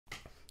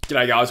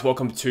G'day guys,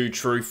 welcome to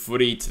True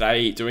Footy.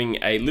 Today doing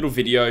a little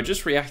video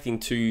just reacting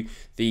to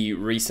the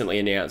recently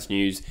announced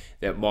news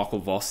that Michael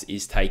Voss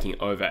is taking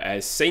over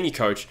as senior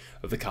coach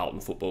of the Carlton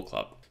Football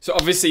Club. So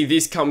obviously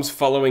this comes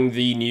following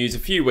the news a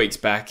few weeks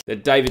back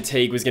that David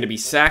Teague was going to be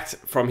sacked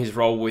from his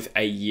role with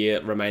a year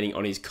remaining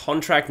on his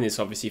contract, and this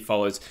obviously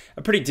follows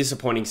a pretty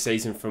disappointing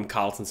season from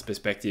Carlton's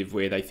perspective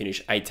where they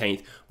finished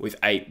 18th with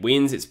 8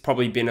 wins. It's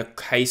probably been a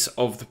case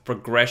of the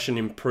progression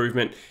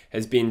improvement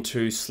has been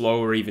too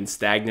slow or even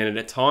stagnant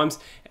at times,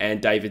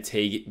 and David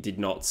Teague did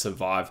not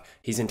survive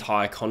his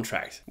entire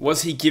contract.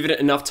 Was he given it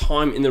enough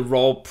time in the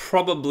role?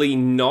 Probably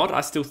not.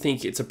 I still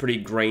think it's a pretty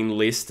green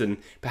list and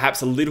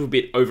perhaps a little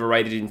bit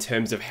overrated in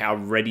terms of how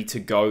ready to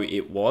go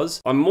it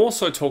was. I'm more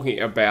so talking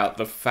about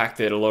the fact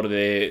that a lot of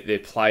their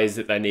players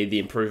that they need the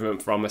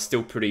improvement from are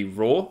still pretty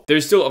raw.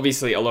 There's still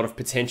obviously a lot of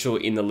potential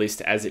in the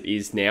list as it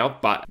is now,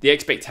 but the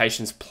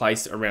expectations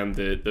placed around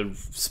the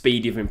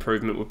speed of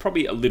improvement were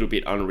probably a little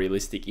bit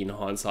unrealistic in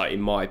hindsight,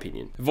 in my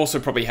opinion. They've also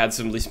probably had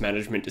some list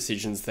management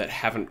decisions that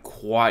haven't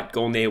quite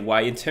gone their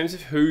way in terms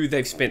of who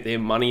they've spent their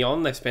money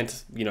on. They've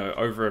spent,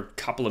 over a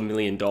couple of $1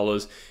 million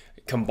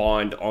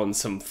combined on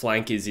some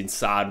flankers in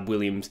Sard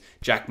Williams,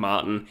 Jack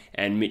Martin,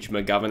 and Mitch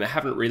McGovern that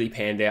haven't really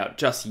panned out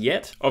just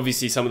yet.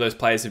 Obviously, some of those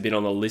players have been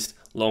on the list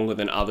longer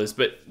than others,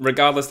 but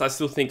regardless, I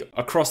still think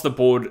across the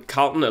board,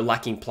 Carlton are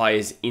lacking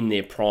players in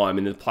their prime,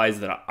 and the players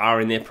that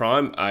are in their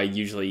prime are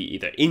usually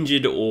either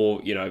injured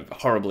or,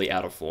 horribly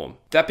out of form.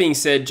 That being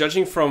said,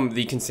 judging from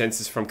the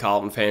consensus from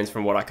Carlton fans,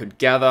 from what I could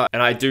gather,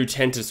 and I do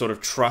tend to sort of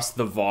trust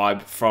the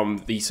vibe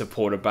from the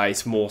supporter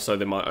base more so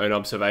than my own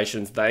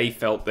observations, they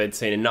felt they'd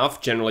seen enough,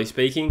 generally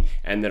speaking,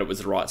 and that it was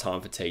the right time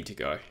for Teague to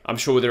go. I'm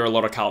sure there are a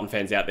lot of Carlton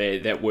fans out there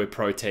that were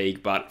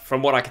pro-Teague, but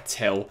from what I could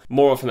tell,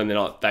 more often than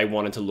not, they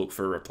wanted to look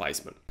for a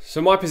replacement.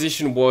 So my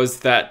position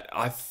was that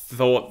I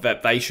thought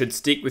that they should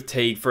stick with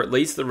Teague for at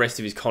least the rest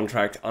of his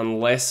contract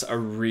unless a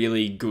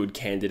really good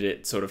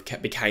candidate sort of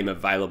became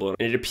available.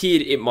 And it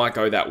appeared it might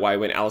go that way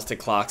when Alistair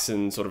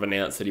Clarkson sort of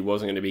announced that he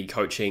wasn't going to be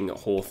coaching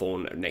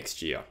Hawthorn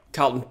next year.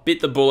 Carlton bit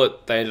the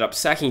bullet, they ended up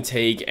sacking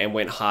Teague and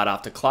went hard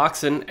after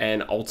Clarkson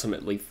and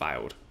ultimately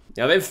failed.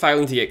 Now, them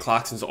failing to get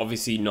Clarkson's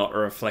obviously not a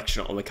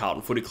reflection on the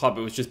Carlton Footy Club.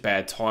 It was just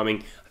bad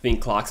timing. I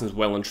think Clarkson's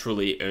well and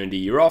truly earned a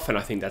year off, and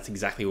I think that's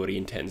exactly what he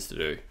intends to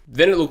do.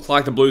 Then it looked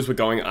like the Blues were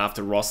going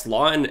after Ross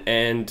Lyon,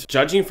 and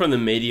judging from the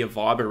media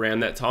vibe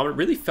around that time, it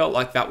really felt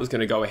like that was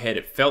going to go ahead.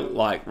 It felt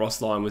like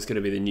Ross Lyon was going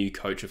to be the new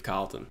coach of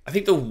Carlton. I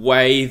think the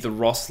way the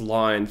Ross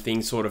Lyon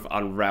thing sort of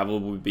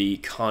unraveled would be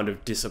kind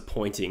of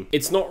disappointing.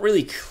 It's not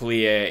really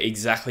clear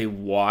exactly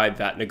why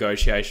that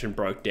negotiation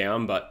broke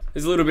down, but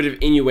there's a little bit of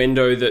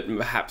innuendo that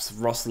perhaps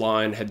Ross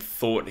Lyon had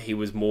thought he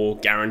was more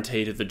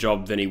guaranteed of the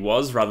job than he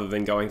was, rather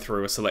than going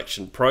through a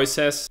selection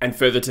process. And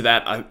further to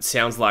that, it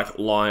sounds like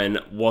Lyon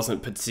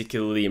wasn't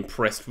particularly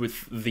impressed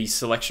with the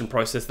selection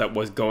process that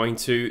was going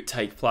to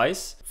take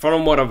place.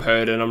 From what I've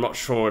heard, and I'm not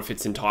sure if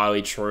it's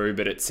entirely true,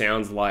 but it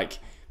sounds like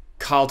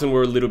Carlton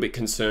were a little bit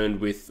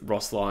concerned with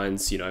Ross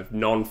Lyon's,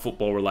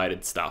 non-football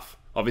related stuff.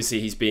 Obviously,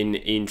 he's been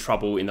in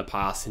trouble in the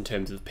past in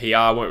terms of PR.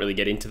 I won't really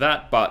get into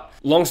that. But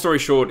long story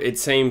short, it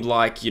seemed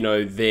like,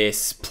 their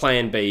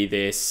plan B,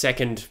 their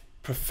second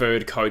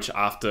preferred coach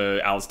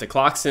after Alistair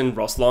Clarkson,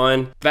 Ross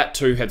Lyon, that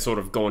too had sort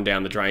of gone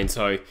down the drain.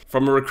 So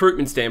from a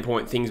recruitment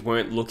standpoint, things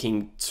weren't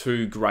looking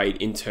too great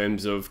in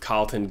terms of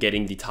Carlton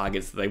getting the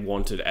targets that they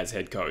wanted as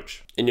head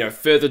coach. And,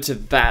 further to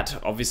that,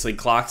 obviously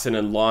Clarkson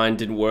and Lyon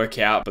didn't work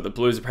out, but the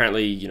Blues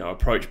apparently,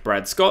 approached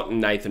Brad Scott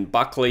and Nathan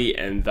Buckley,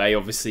 and they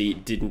obviously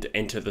didn't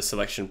enter the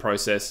selection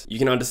process. You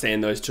can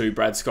understand those two.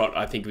 Brad Scott,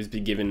 I think, was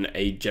been given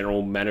a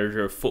general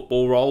manager of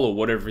football role or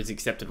whatever he's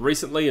accepted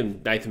recently,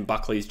 and Nathan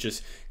Buckley's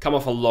just come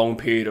off a long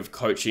period of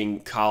coaching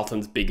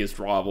Carlton's biggest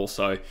rival.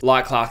 So,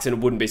 like Clarkson, I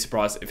wouldn't be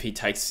surprised if he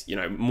takes,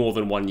 more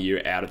than 1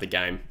 year out of the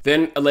game.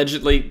 Then,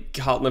 allegedly,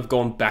 Carlton have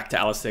gone back to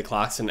Alistair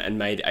Clarkson and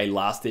made a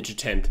last-ditch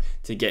attempt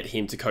to get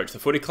him to coach the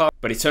footy club,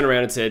 but he turned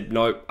around and said,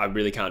 no, I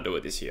really can't do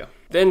it this year.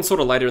 Then sort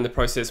of later in the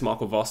process,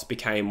 Michael Voss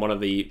became one of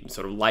the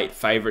sort of late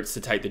favourites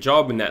to take the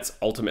job, and that's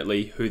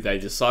ultimately who they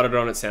decided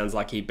on. It sounds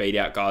like he beat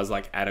out guys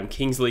like Adam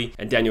Kingsley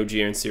and Daniel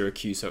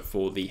Giansiracusa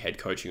for the head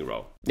coaching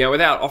role. Now,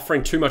 without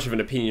offering too much of an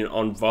opinion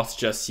on Voss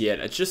just yet,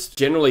 it's just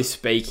generally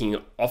speaking,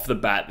 off the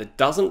bat, that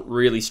doesn't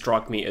really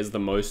strike me as the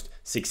most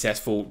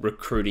successful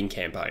recruiting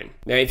campaign.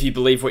 Now, if you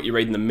believe what you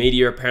read in the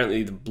media,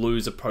 apparently the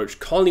Blues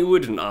approached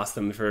Collingwood and asked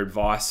them for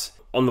advice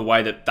on the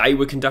way that they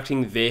were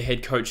conducting their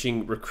head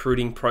coaching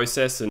recruiting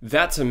process. And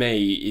that to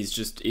me is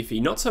just iffy,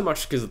 not so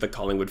much because of the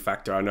Collingwood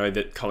factor. I know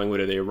that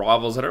Collingwood are their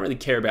rivals. I don't really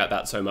care about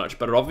that so much,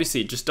 but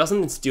obviously it just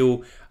doesn't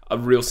instill a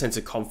real sense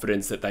of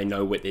confidence that they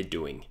know what they're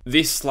doing.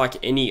 This, like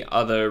any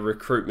other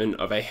recruitment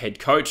of a head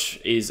coach,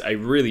 is a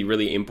really,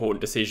 really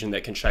important decision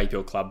that can shape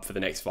your club for the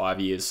next 5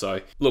 years.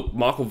 So look,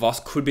 Michael Voss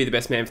could be the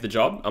best man for the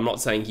job. I'm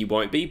not saying he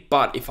won't be,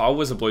 but if I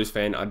was a Blues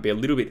fan, I'd be a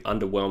little bit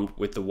underwhelmed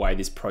with the way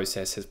this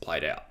process has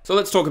played out. So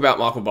let's talk about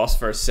Michael Voss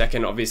for a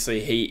second.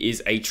 Obviously, he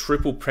is a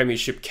triple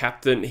premiership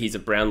captain. He's a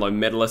Brownlow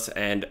medalist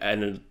and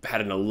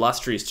had an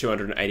illustrious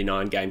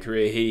 289 game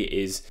career. He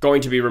is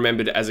going to be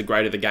remembered as a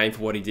great of the game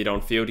for what he did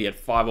on field. He had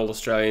 5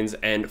 All-Australians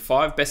and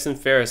 5 best and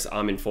fairest,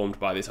 I'm informed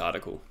by this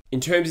article. In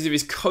terms of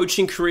his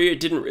coaching career, it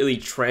didn't really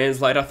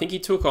translate. I think he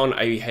took on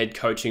a head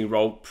coaching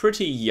role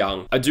pretty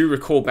young. I do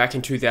recall back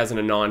in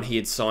 2009, he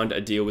had signed a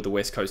deal with the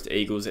West Coast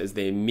Eagles as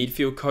their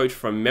midfield coach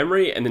from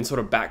memory, and then sort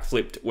of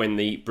backflipped when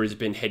the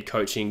Brisbane head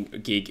coaching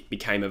gig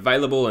became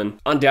available. And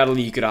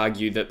undoubtedly, you could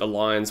argue that the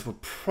Lions were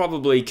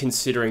probably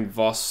considering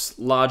Voss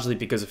largely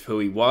because of who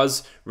he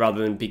was,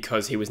 rather than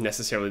because he was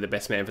necessarily the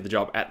best man for the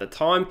job at the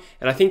time.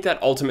 And I think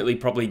that ultimately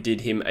probably did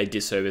him a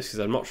disservice, because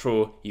I'm not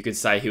sure you could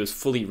say he was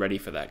fully ready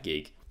for that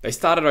gig. They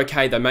started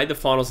okay, they made the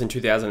finals in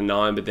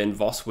 2009, but then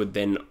Voss would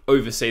then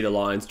oversee the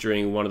Lions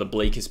during one of the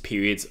bleakest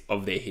periods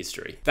of their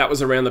history. That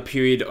was around the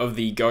period of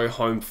the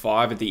go-home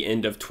 5 at the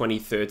end of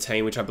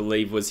 2013, which I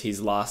believe was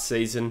his last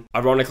season.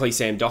 Ironically,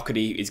 Sam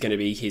Doherty is going to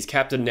be his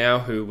captain now,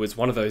 who was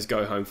one of those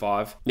go-home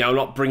 5. Now, I'm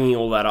not bringing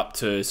all that up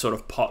to sort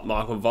of pot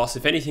Michael Voss.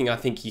 If anything, I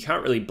think you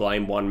can't really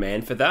blame one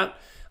man for that.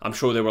 I'm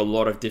sure there were a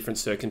lot of different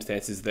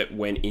circumstances that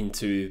went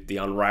into the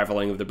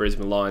unraveling of the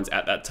Brisbane Lions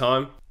at that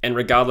time. And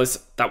regardless,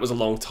 that was a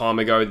long time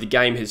ago. The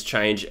game has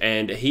changed,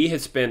 and he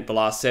has spent the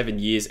last 7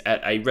 years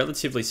at a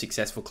relatively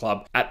successful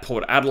club at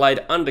Port Adelaide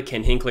under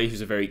Ken Hinkley,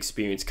 who's a very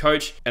experienced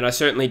coach. And I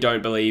certainly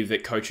don't believe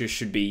that coaches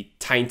should be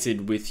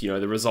tainted with,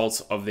 the results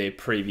of their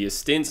previous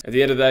stints. At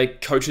the end of the day,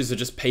 coaches are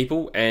just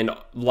people, and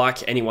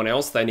like anyone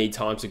else, they need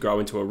time to grow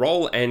into a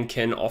role and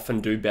can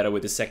often do better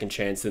with a second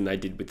chance than they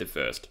did with the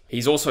first.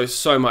 He's also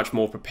so much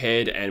more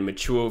prepared and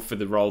mature for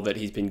the role that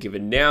he's been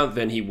given now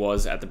than he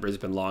was at the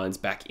Brisbane Lions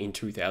back in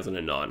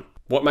 2009.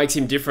 What makes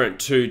him different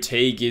to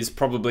Teague is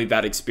probably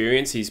that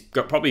experience. He's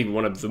got probably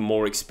one of the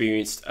more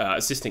experienced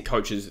assistant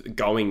coaches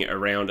going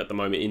around at the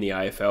moment in the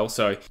AFL.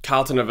 So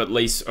Carlton have at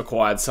least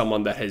acquired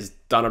someone that has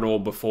done it all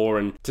before,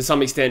 and to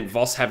some extent,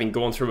 Voss having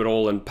gone through it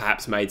all and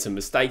perhaps made some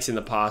mistakes in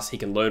the past, he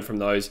can learn from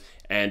those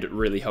and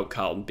really help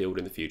Carlton build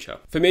in the future.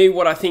 For me,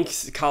 what I think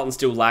Carlton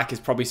still lack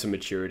is probably some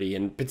maturity,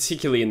 and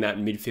particularly in that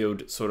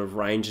midfield sort of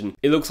range. And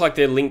it looks like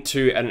they're linked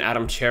to an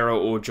Adam Cerra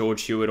or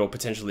George Hewitt, or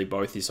potentially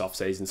both this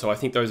offseason. So I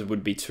think those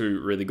would be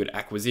 2 really good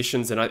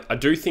acquisitions. And I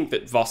do think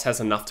that Voss has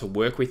enough to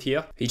work with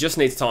here. He just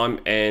needs time,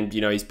 and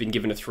he's been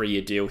given a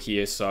 3-year deal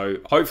here. So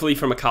hopefully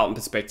from a Carlton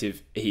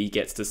perspective, he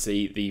gets to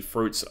see the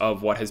fruits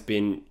of what has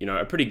been,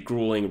 a pretty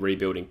grueling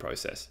rebuilding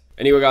process.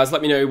 Anyway, guys,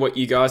 let me know what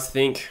you guys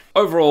think.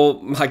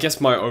 Overall, I guess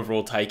my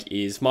overall take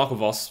is Michael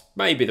Voss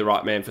may be the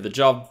right man for the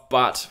job,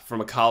 but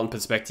from a Carlton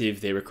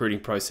perspective, their recruiting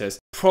process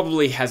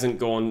probably hasn't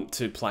gone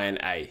to plan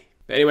A.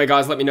 But anyway,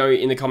 guys, let me know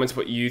in the comments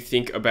what you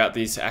think about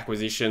this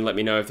acquisition. Let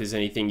me know if there's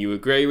anything you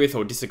agree with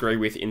or disagree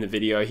with in the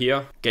video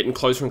here. Getting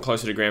closer and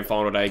closer to grand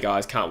final day,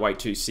 guys. Can't wait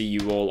to see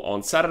you all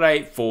on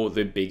Saturday for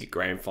the big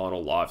grand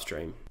final live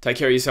stream. Take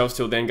care of yourselves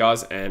till then,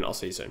 guys, and I'll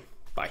see you soon.